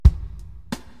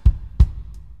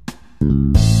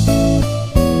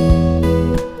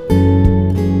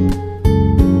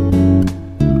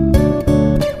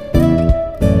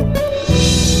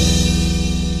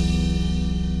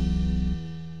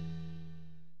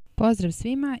Pozdrav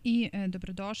svima i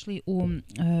dobrodošli u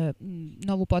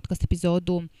novu podcast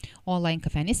epizodu Online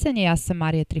kafenisanje. Ja sam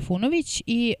Marija Trifunović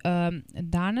i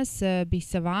danas bih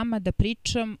sa vama da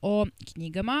pričam o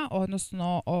knjigama,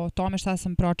 odnosno o tome šta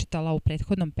sam pročitala u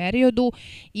prethodnom periodu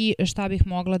i šta bih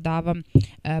mogla da vam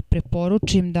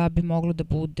preporučim da bi moglo da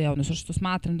bude, odnosno što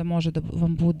smatram da može da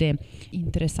vam bude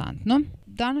interesantno.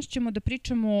 Danas ćemo da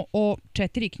pričamo o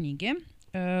 4 knjige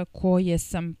koje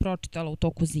sam pročitala u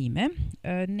toku zime.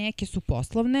 Neke su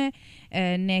poslovne,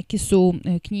 neke su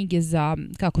knjige za,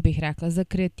 kako bih rekla, za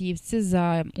kreativce,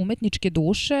 za umetničke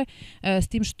duše, s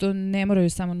tim što ne moraju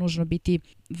samo nužno biti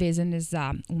vezane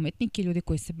za umetnike, ljudi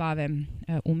koji se bave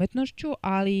umetnošću,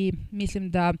 ali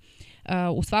mislim da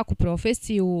u svaku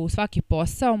profesiju, u svaki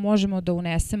posao možemo da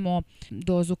unesemo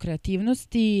dozu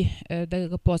kreativnosti, da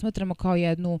ga posmatramo kao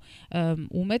jednu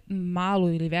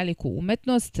malu ili veliku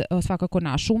umetnost, svakako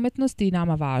našu umetnost i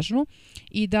nama važnu,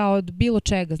 i da od bilo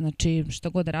čega, znači što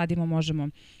god da radimo, možemo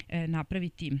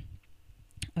napraviti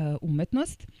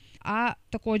umetnost. A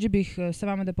takođe bih sa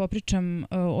vama da popričam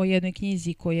o jednoj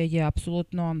knjizi koja je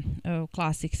apsolutno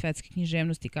klasik svetske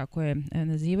književnosti, kako je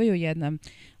nazivaju, jedna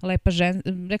lepa,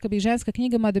 rekla bih ženska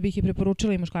knjiga, mada bih je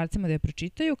preporučila i muškarcima da je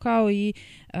pročitaju, kao i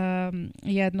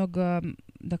jednog,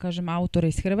 da kažem, autora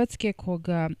iz Hrvatske,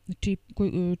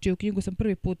 čiju knjigu sam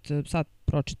prvi put sad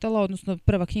pročitala, odnosno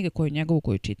prva knjiga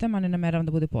koju čitam, a ne nameravam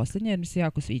da bude poslednja, jer mi se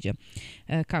jako sviđa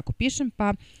kako pišem,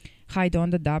 pa hajde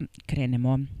onda da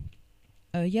krenemo.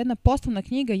 Jedna poslovna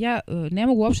knjiga, ja ne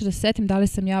mogu uopšte da se setim da li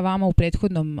sam ja vama u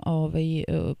prethodnom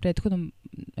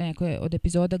nekoj od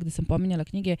epizoda gde sam pominjala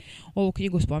knjige, ovu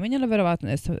knjigu spominjala, verovatno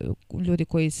ljudi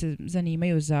koji se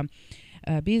zanimaju za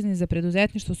biznis, za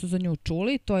preduzetništvo su za nju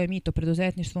čuli. To je Mito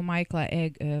preduzetništvo Michaela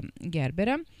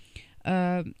Gerbera.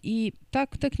 I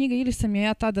ta knjiga, ili sam je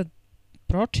ja tada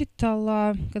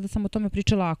pročitala kada sam o tome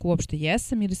pričala, ako uopšte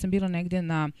jesam, ili sam bila negdje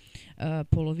na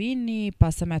polovini,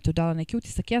 pa sam dala neki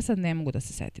utisak, ja sad ne mogu da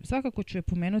se setim. Svakako ću je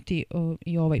pomenuti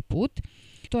i ovaj put.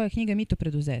 To je knjiga Mito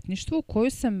preduzetništvu,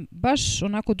 koju sam baš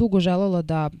onako dugo želela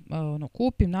da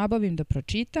kupim, nabavim, da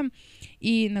pročitam,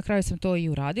 i na kraju sam to i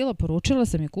uradila, poručila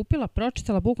sam je, kupila,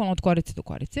 pročitala bukvalno od korice do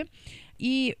korice.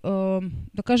 I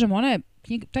da kažem,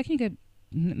 ta knjiga je,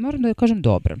 moram da kažem,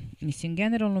 dobra. Mislim,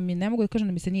 generalno ne mogu da kažem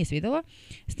da mi se nije svidela,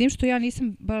 s tim što ja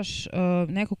nisam baš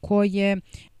neko ko je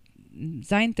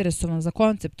zainteresovan za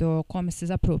koncept o kome se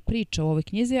zapravo priča u ovoj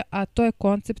knjizi, a to je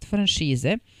koncept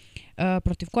franšize,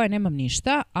 protiv koje nemam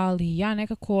ništa, ali ja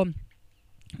nekako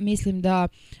mislim da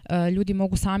ljudi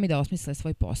mogu sami da osmisle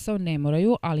svoj posao, ne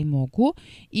moraju, ali mogu,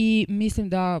 i mislim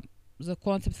da za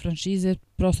koncept franšize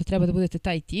prosto treba da budete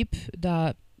taj tip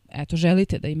da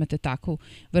želite da imate takvu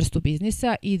vrstu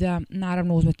biznisa i da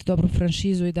naravno uzmete dobru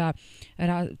franšizu i da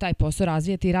taj posao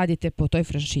razvijete i radite po toj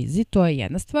franšizi. To je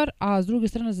jedna stvar, a s druge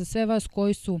strane za sve vas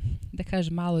koji su, da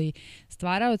kažem, malo i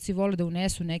stvaraoci, vole da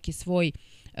unesu neki svoj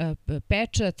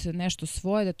pečat, nešto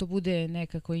svoje, da to bude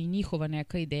nekako i njihova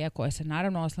neka ideja koja se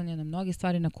naravno oslanja na mnoge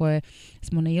stvari na koje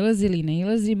smo nailazili i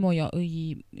nailazimo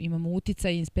i imamo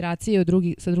uticaj i inspiracije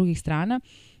sa drugih strana.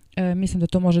 Mislim da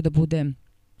to može da bude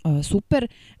super,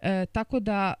 tako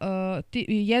da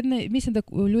mislim da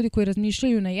ljudi koji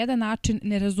razmišljaju na jedan način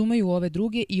ne razumeju ove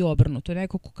druge i obrnuto.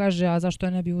 Neko ko kaže, a zašto ja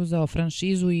ne bi uzeo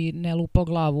franšizu i ne lupao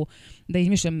glavu da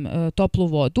izmišljam toplu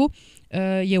vodu,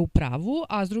 je u pravu,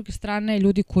 a s druge strane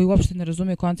ljudi koji uopšte ne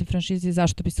razumeju koncept franšize,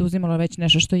 zašto bi se uzimalo već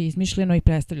nešto što je izmišljeno i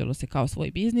predstavljalo se kao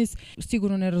svoj biznis,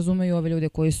 sigurno ne razumeju ove ljude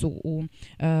koji su u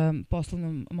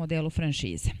poslovnom modelu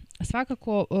franšize.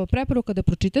 Svakako, preporuka da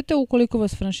pročitate ukoliko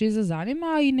vas franšiza zanima,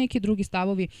 i neki drugi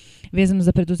stavovi vezano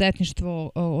za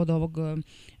preduzetništvo od ovog,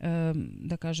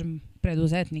 da kažem,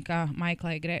 preduzetnika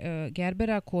Michaela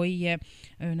Gerbera, koji je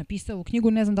napisao ovu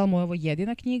knjigu. Ne znam da li mu je ovo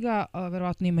jedina knjiga,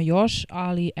 verovatno ima još,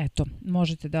 ali eto,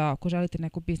 možete da, ako želite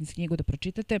neku biznis knjigu da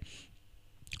pročitate,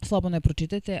 slobodno je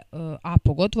pročitajte, a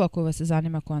pogotovo ako vas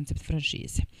zanima koncept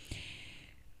franšize.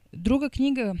 Druga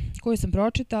knjiga koju sam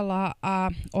pročitala, a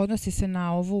odnosi se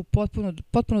na ovu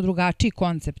potpuno drugačiji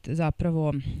koncept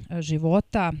zapravo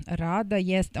života, rada,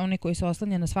 jest onaj koji se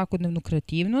oslanja na svakodnevnu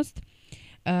kreativnost,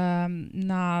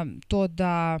 na to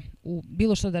da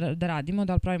bilo što da radimo,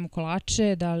 da li pravimo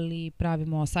kolače, da li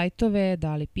pravimo sajtove,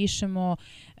 da li pišemo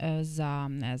za,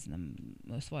 ne znam,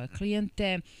 svoje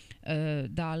klijente,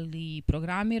 da li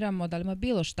programiramo, da li ima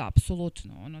bilo šta,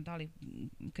 apsolutno, da li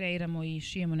kreiramo i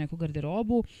šijemo neku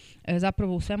garderobu.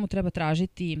 Zapravo u svemu treba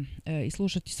tražiti i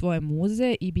slušati svoje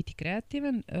muze i biti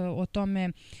kreativan. O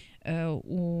tome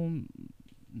u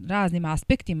raznim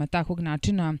aspektima takvog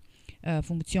načina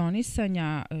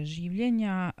funkcionisanja,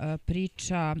 življenja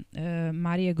priča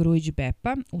Marija Grujić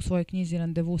Bepa u svojoj knjizi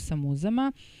Randevu sa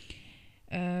muzama.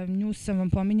 Nju sam vam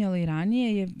pominjala i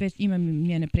ranije, imam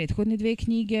njene prethodne 2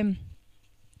 knjige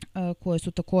koje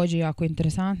su takođe jako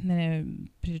interesantne,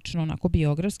 prilično onako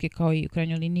biografske, kao i u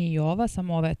krajnjoj liniji i ova,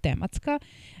 samo ova je tematska.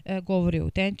 Govori o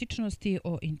autentičnosti,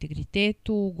 o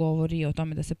integritetu, govori o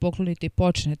tome da se poklonite i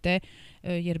počnete,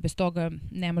 jer bez toga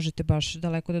ne možete baš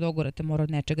daleko da dogurate, mora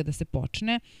od nečega da se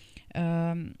počne.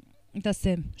 Da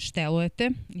se štelujete,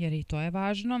 jer i to je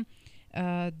važno,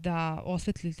 da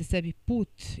osvetlite sebi put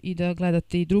i da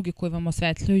gledate i druge koji vam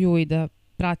osvetljuju i da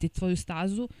pratite svoju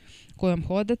stazu kojom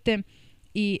hodate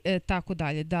i tako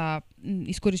dalje, da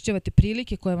iskorišćavate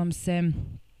prilike koje vam se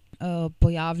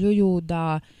pojavljuju,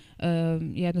 da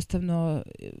jednostavno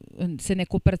se ne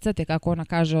koprcate, kako ona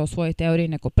kaže o svojoj teoriji,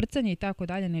 neko prcanje i tako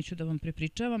dalje, neću da vam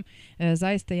prepričavam.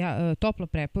 Zaista topla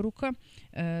preporuka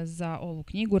za ovu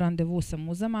knjigu Randevu sa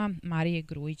muzama Marije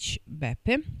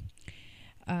Grujić-Bepe.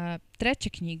 Treća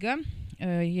knjiga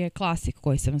je klasik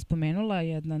koji sam vam spomenula,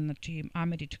 jedna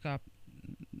američka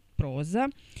proza,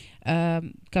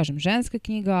 kažem ženska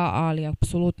knjiga, ali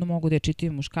apsolutno mogu da je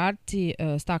čitaju muškarci,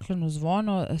 Stakleno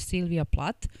zvono, Silvija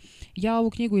Plath. Ja ovu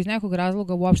knjigu iz nekog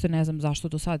razloga uopšte ne znam zašto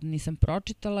do sada nisam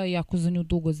pročitala, iako za nju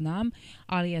dugo znam,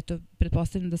 ali eto,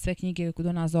 pretpostavljam da sve knjige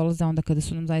do nas dolaze onda kada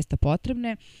su nam zaista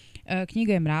potrebne.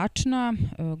 Knjiga je mračna,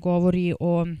 govori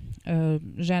o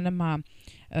ženama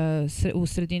u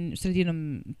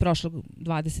sredinom prošlog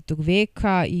 20.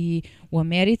 veka i u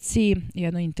Americi,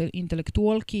 jednoj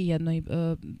intelektualki, jednoj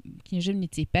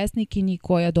književnici i pesnikinji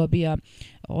koja dobija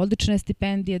odlične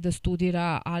stipendije da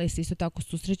studira, ali se isto tako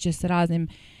susreće sa raznim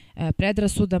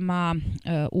predrasudama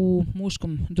u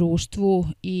muškom društvu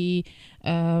i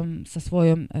sa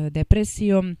svojom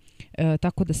depresijom,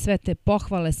 tako da sve te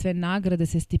pohvale, sve nagrade,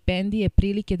 sve stipendije,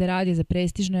 prilike da radi za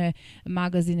prestižne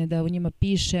magazine, da u njima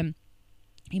piše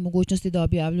i mogućnosti da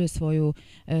objavljuje svoju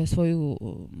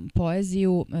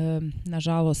poeziju,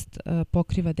 nažalost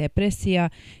pokriva depresija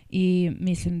i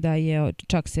mislim da je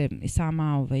čak se i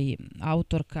sama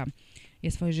autorka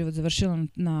je svoj život završila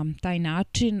na taj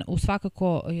način.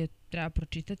 Svakako je treba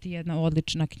pročitati jedna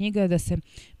odlična knjiga, da se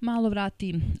malo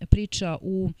vrati priča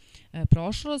u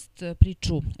prošlost,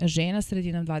 priču žena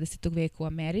sredinom 20. veka u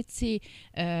Americi,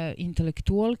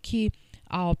 intelektualki,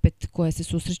 a opet koje se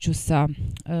susreću sa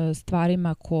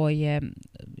stvarima koje,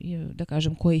 da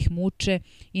kažem, koje ih muče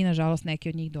i nažalost neke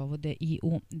od njih dovode i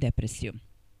u depresiju.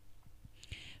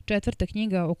 Četvrta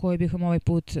knjiga o kojoj bih vam ovaj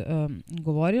put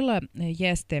govorila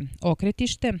jeste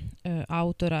Okretište,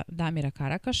 autora Damira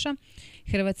Karakaša,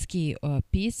 hrvatski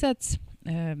pisac,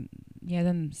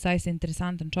 jedan zaista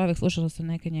interesantan čovjek, slušala sam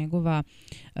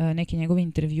neke njegove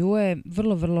intervjue,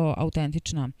 vrlo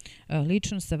autentična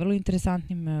ličnost sa vrlo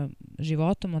interesantnim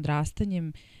životom,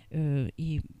 odrastanjem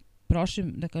i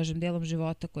prošlim, da kažem, delom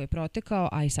života koji je protekao,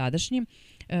 a i sadašnjim.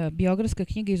 Biografska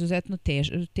knjiga je izuzetno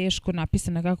teško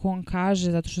napisana, kako on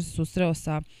kaže, zato što se susreo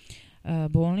sa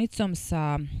bolnicom,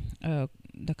 sa,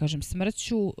 da kažem,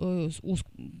 smrću,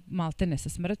 maltene sa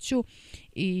smrću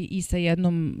i sa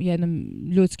jednom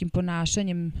ljudskim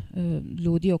ponašanjem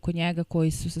ljudi oko njega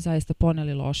koji su se zaista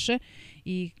poneli loše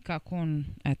i kako on,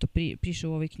 eto, piše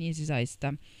u ovoj knjizi,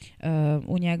 zaista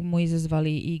u njemu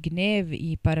izazvali i gnev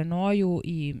i paranoju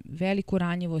i veliku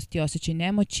ranjivost i osjećaj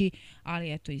nemoći,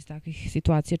 ali eto, iz takvih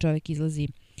situacija čovjek izlazi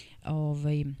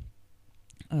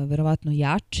verovatno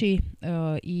jači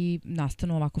i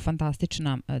nastanu ovako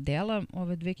fantastična dela.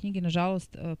 Ove 2 knjige,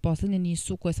 nažalost, poslednje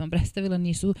nisu, koje sam predstavila,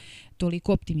 nisu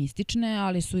toliko optimistične,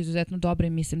 ali su izuzetno dobre i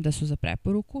mislim da su za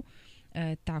preporuku.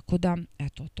 Tako da,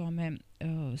 eto, o tome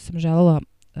sam želela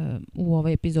u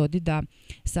ovoj epizodi da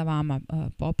sa vama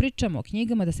popričamo o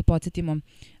knjigama, da se podsjetimo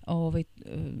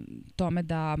tome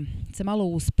da se malo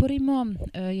usporimo,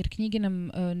 jer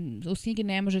uz knjige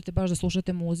ne možete baš da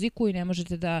slušate muziku i ne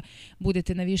možete da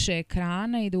budete na više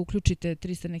ekrana i da uključite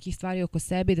 300 nekih stvari oko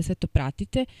sebe i da sve to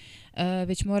pratite,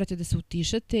 već morate da se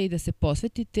utišate i da se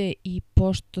posvetite. I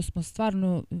pošto smo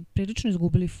stvarno prilično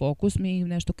izgubili fokus, mi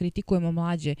nešto kritikujemo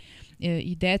mlađe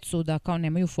i decu da kao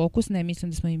nemaju fokus, ne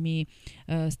mislim da smo i mi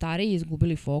stariji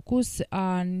izgubili fokus,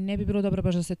 a ne bi bilo dobro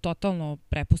baš da se totalno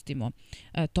prepustimo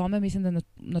tome. Mislim da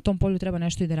na tom polju treba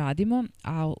nešto i da radimo,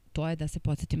 a to je da se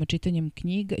podsjetimo čitanju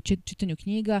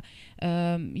knjiga.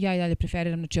 Ja i dalje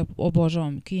preferiram, znači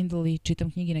obožavam Kindle i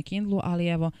čitam knjige na Kindlu, ali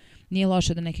evo, nije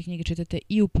loše da neke knjige čitate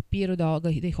i u papiru, da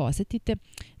ih osetite.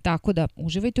 Tako da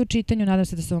uživajte u čitanju, nadam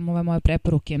se da su vam ove moje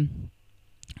preporuke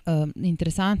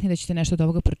interesantni, da ćete nešto od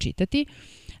ovoga pročitati.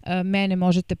 Mene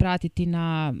možete pratiti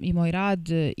i moj rad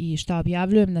i šta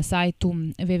objavljujem na sajtu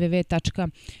www.marija.b.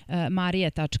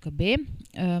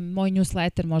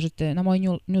 Na moj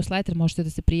newsletter možete da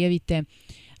se prijavite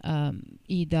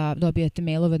i da dobijate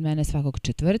mailove od mene svakog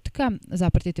četvrtka.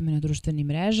 Zapratite me na društvenim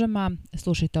mrežama,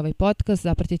 slušajte ovaj podcast,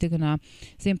 zapratite ga na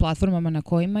svim platformama na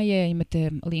kojima je,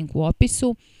 imate link u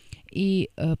opisu i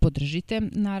podržite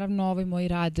naravno ovaj moj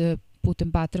rad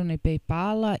putem Patreona i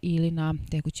Paypala ili na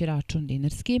tekući račun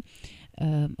dinarski.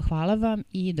 Hvala vam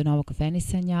i do novog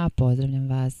kafenisanja, pozdravljam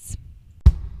vas.